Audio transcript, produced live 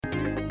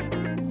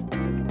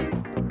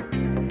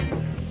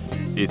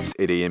It's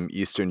 8 a.m.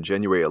 Eastern,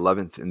 January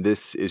 11th, and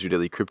this is your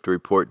daily crypto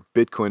report.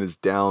 Bitcoin is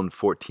down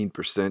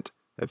 14%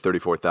 at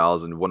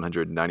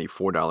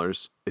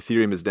 $34,194.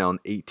 Ethereum is down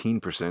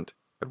 18%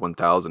 at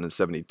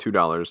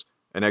 $1,072.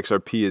 And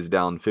XRP is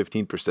down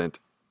 15%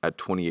 at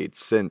 28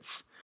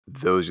 cents.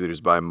 Those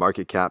leaders by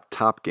market cap,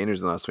 top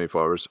gainers in the last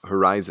 24 hours,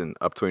 Horizon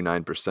up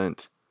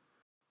 29%.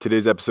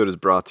 Today's episode is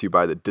brought to you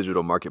by the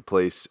digital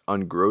marketplace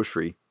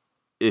Ungrocery.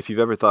 If you've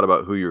ever thought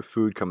about who your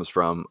food comes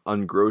from,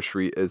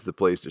 Ungrocery is the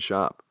place to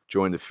shop.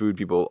 Join the food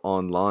people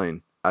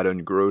online at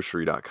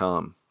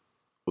ungrocery.com.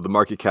 Well, the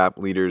market cap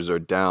leaders are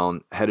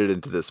down, headed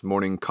into this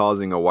morning,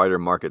 causing a wider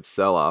market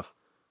sell-off.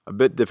 A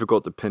bit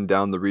difficult to pin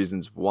down the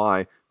reasons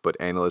why, but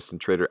analyst and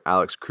trader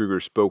Alex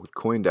Kruger spoke with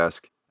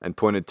CoinDesk and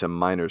pointed to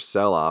minor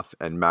sell-off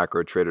and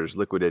macro traders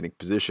liquidating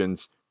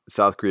positions.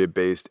 South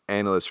Korea-based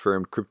analyst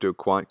firm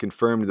CryptoQuant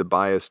confirmed the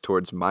bias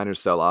towards minor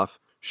sell-off,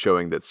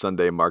 showing that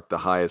Sunday marked the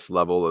highest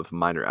level of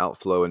minor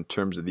outflow in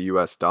terms of the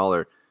US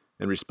dollar.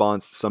 In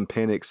response, some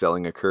panic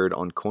selling occurred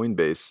on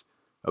Coinbase,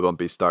 a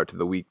bumpy start to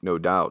the week, no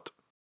doubt.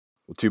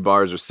 Well, two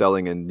bars are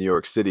selling in New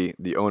York City.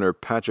 The owner,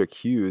 Patrick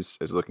Hughes,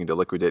 is looking to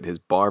liquidate his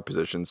bar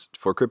positions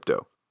for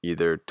crypto.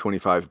 Either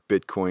 25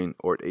 Bitcoin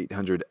or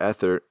 800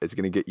 Ether is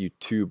going to get you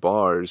 2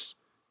 bars.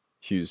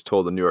 Hughes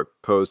told the New York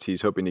Post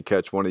he's hoping to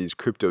catch one of these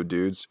crypto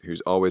dudes who's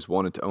always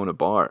wanted to own a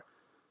bar.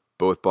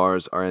 Both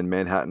bars are in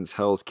Manhattan's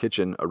Hell's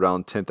Kitchen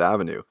around 10th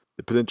Avenue.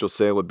 The potential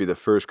sale would be the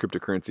first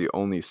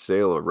cryptocurrency-only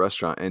sale of a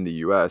restaurant in the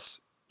U.S.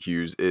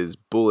 Hughes is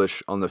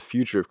bullish on the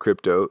future of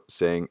crypto,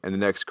 saying, in the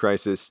next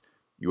crisis,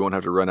 you won't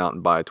have to run out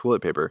and buy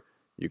toilet paper.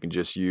 You can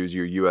just use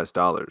your U.S.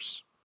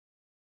 dollars.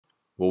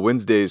 Well,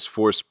 Wednesday's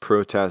forced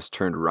protest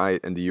turned right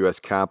in the U.S.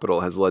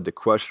 Capitol has led to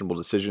questionable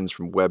decisions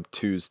from Web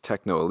 2's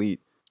techno-elite.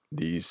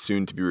 The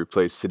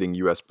soon-to-be-replaced sitting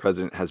U.S.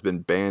 president has been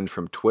banned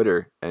from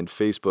Twitter and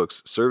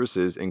Facebook's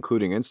services,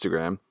 including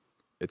Instagram.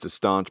 It's a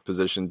staunch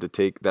position to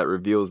take that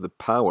reveals the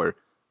power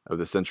of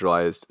the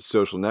centralized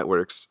social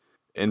networks.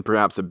 In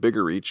perhaps a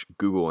bigger reach,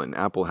 Google and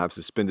Apple have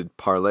suspended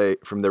Parler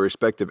from their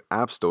respective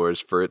app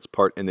stores for its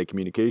part in the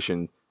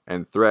communication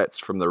and threats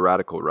from the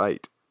radical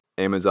right.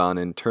 Amazon,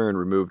 in turn,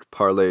 removed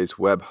Parler's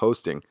web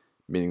hosting,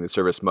 meaning the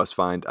service must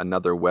find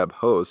another web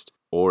host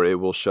or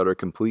it will shutter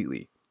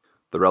completely.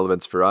 The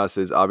relevance for us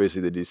is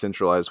obviously the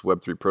decentralized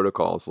Web3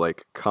 protocols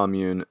like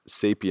Commune,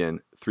 Sapien,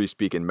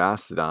 3Speak, and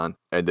Mastodon,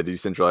 and the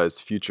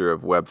decentralized future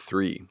of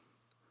Web3.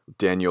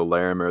 Daniel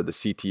Larimer, the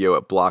CTO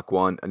at Block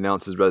One,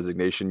 announced his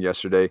resignation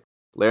yesterday.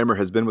 Larimer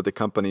has been with the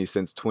company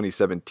since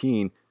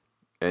 2017.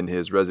 In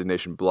his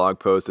resignation blog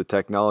post, the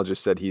technologist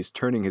said he's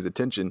turning his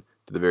attention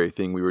to the very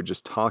thing we were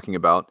just talking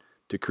about,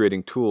 to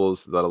creating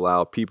tools that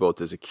allow people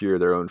to secure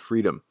their own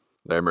freedom.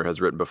 Larimer has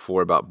written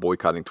before about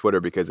boycotting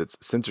Twitter because its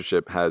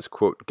censorship has,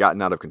 quote,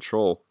 gotten out of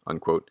control,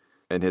 unquote.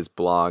 In his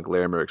blog,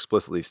 Larimer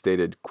explicitly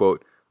stated,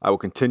 quote, I will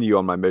continue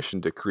on my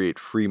mission to create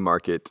free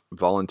market,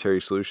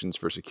 voluntary solutions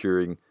for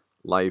securing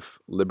life,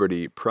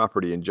 liberty,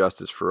 property, and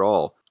justice for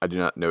all. I do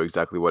not know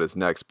exactly what is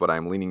next, but I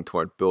am leaning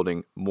toward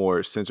building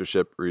more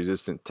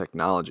censorship-resistant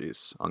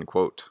technologies,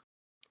 unquote.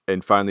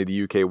 And finally,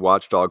 the UK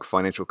watchdog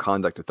Financial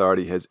Conduct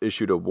Authority has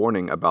issued a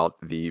warning about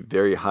the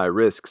very high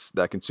risks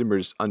that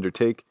consumers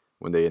undertake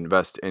when they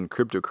invest in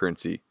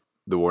cryptocurrency.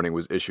 The warning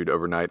was issued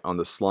overnight on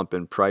the slump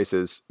in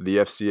prices. The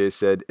FCA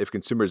said if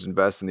consumers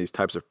invest in these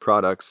types of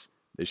products,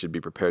 they should be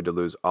prepared to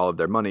lose all of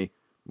their money,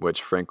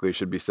 which frankly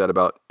should be said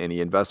about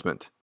any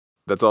investment.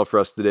 That's all for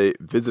us today.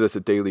 Visit us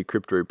at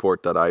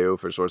dailycryptoreport.io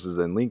for sources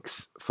and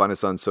links. Find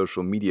us on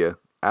social media.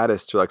 Add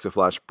us to Alexa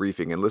Flash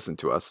Briefing and listen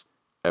to us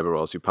everywhere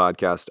else you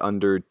podcast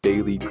under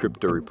Daily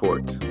Crypto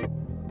Report.